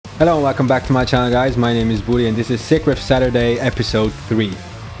Hello and welcome back to my channel, guys. My name is Boden and this is Sick Riff Saturday episode 3.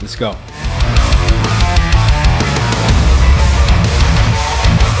 Let's go.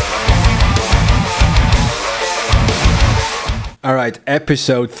 Alright,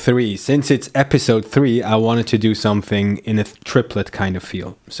 episode 3. Since it's episode 3, I wanted to do something in a triplet kind of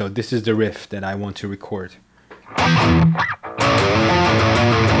feel. So this is the riff that I want to record.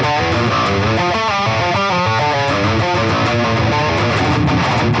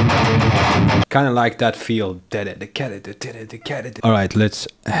 Kind of like that feel. Alright, let's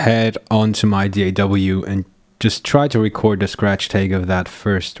head on to my DAW and just try to record the scratch take of that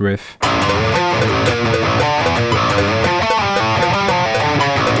first riff.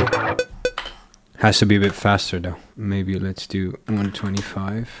 Has to be a bit faster though. Maybe let's do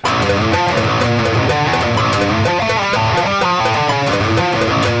 125.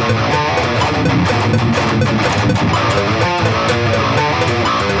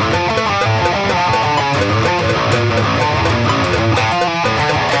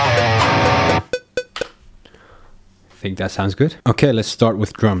 I think that sounds good. Okay, let's start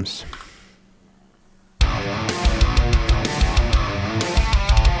with drums.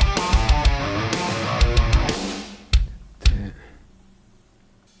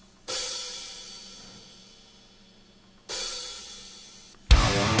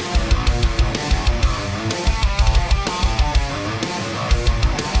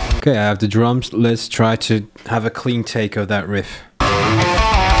 Okay, I have the drums. Let's try to have a clean take of that riff.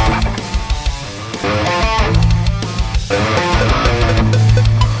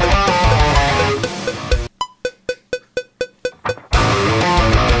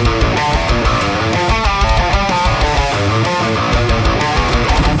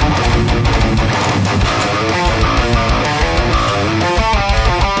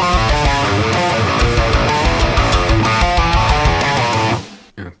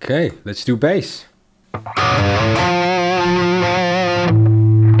 Okay, let's do bass.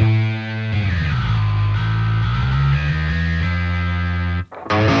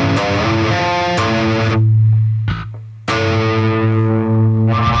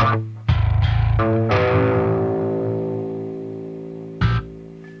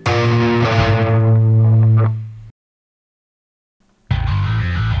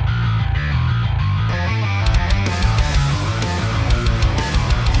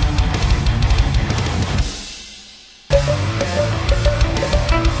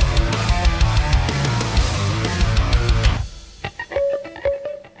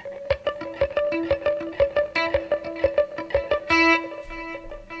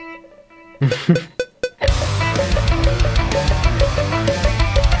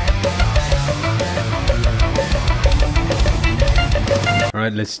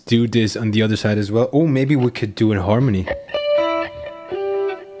 Alright, let's do this on the other side as well. Oh, maybe we could do in harmony.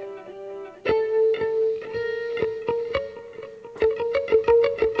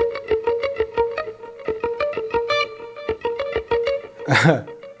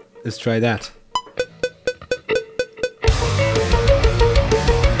 Let's try that.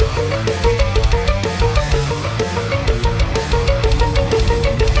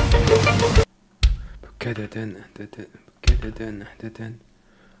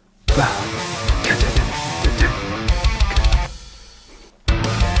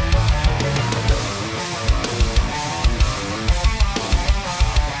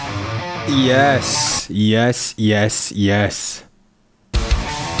 Yes, yes, yes, yes.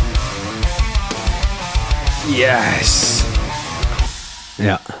 Yes.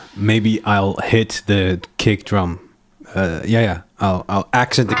 Yeah, maybe I'll hit the kick drum. Yeah. I'll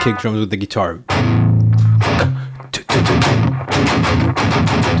accent the kick drums with the guitar.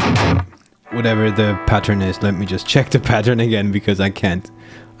 Whatever the pattern is, let me just check the pattern again because I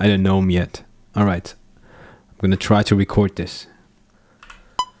don't know them yet. Alright, I'm gonna try to record this.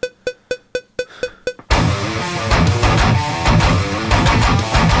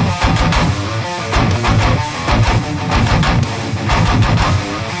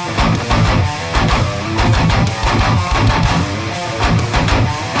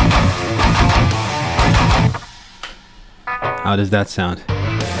 How does that sound?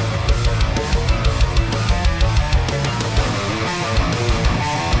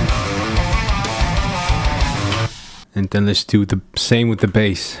 And then let's do the same with the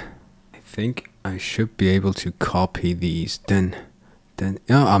bass. I think I should be able to copy these. Then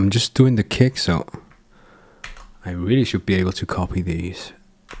yeah, I'm just doing the kick, so I really should be able to copy these.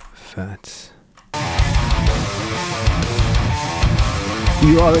 Fats.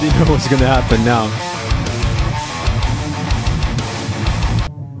 You already know what's gonna happen now.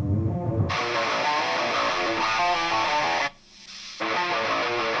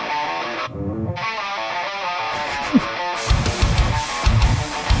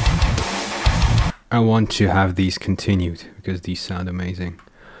 I want to have these continued because these sound amazing.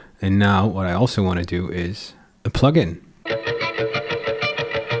 And now what I also want to do is a plugin.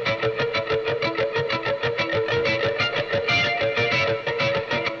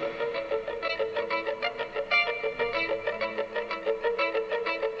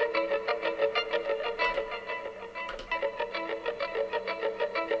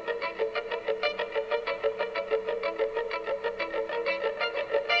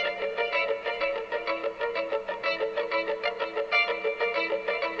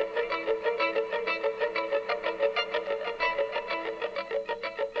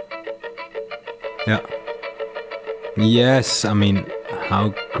 Yeah. Yes, I mean,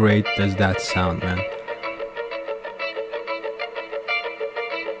 how great does that sound, man?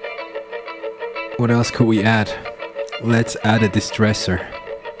 What else could we add? Let's add a distressor.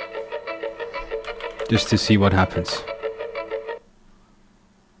 Just to see what happens.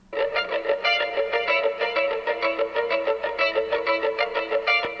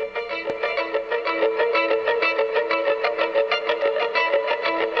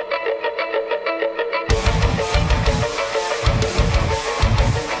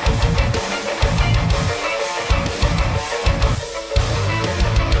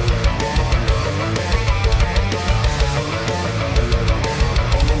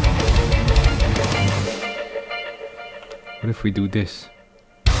 What if we do this?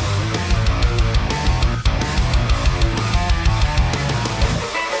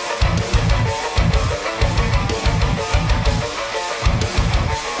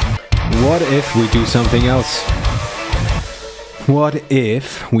 What if we do something else? What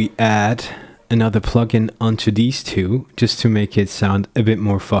if we add another plugin onto these two just to make it sound a bit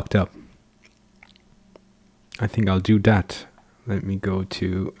more fucked up? I think I'll do that. Let me go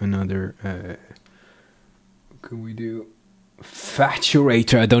to another... can we do...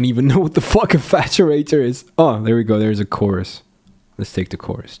 Faturator. I don't even know what the fuck a faturator is. Oh, there we go. There's a chorus. Let's take the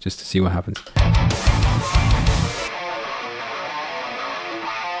chorus just to see what happens.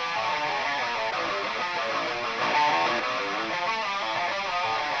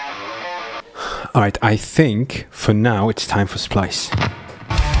 Alright, I think for now it's time for Splice.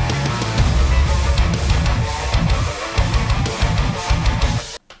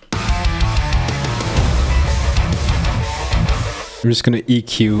 I'm just gonna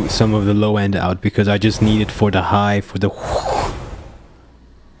EQ some of the low end out because I just need it for the high, for the... So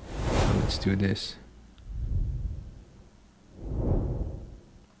let's do this.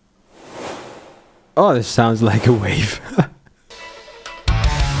 Oh, this sounds like a wave.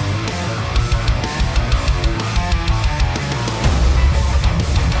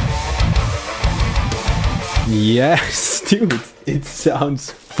 Yes, dude, it sounds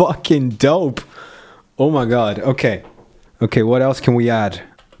fucking dope. Oh my god, okay. Okay, what else can we add?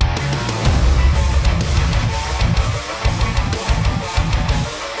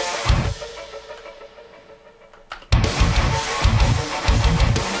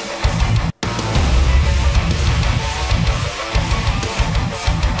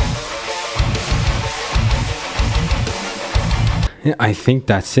 Yeah, I think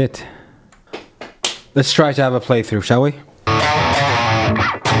that's it. Let's try to have a playthrough, shall we?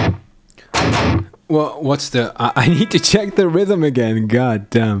 Well, what's the... I need to check the rhythm again, god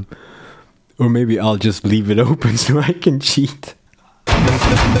damn. Or maybe I'll just leave it open so I can cheat.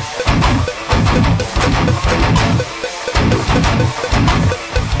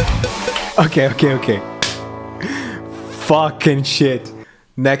 Okay. Fucking shit.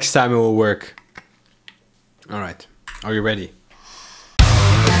 Next time it will work. Alright, are you ready?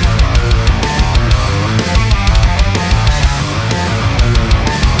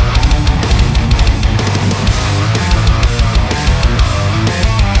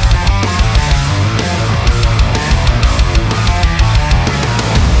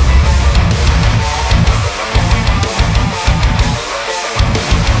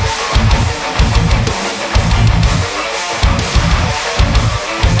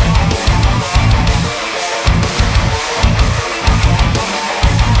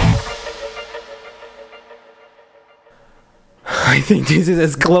 I think this is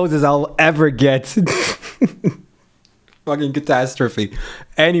as close as I'll ever get. Fucking catastrophe.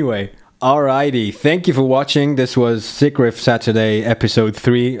 Anyway, alrighty. Thank you for watching. This was Sick Riff Saturday, episode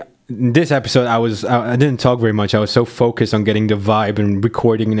 3. In this episode, I didn't talk very much. I was so focused on getting the vibe and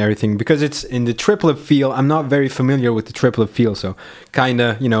recording and everything. Because it's in the triplet feel. I'm not very familiar with the triplet feel. So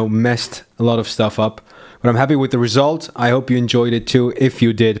kinda, you know, messed a lot of stuff up. But I'm happy with the result. I hope you enjoyed it too. If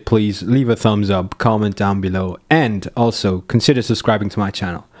you did, please leave a thumbs up, comment down below, and also consider subscribing to my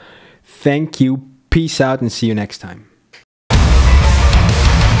channel. Thank you, peace out, and see you next time.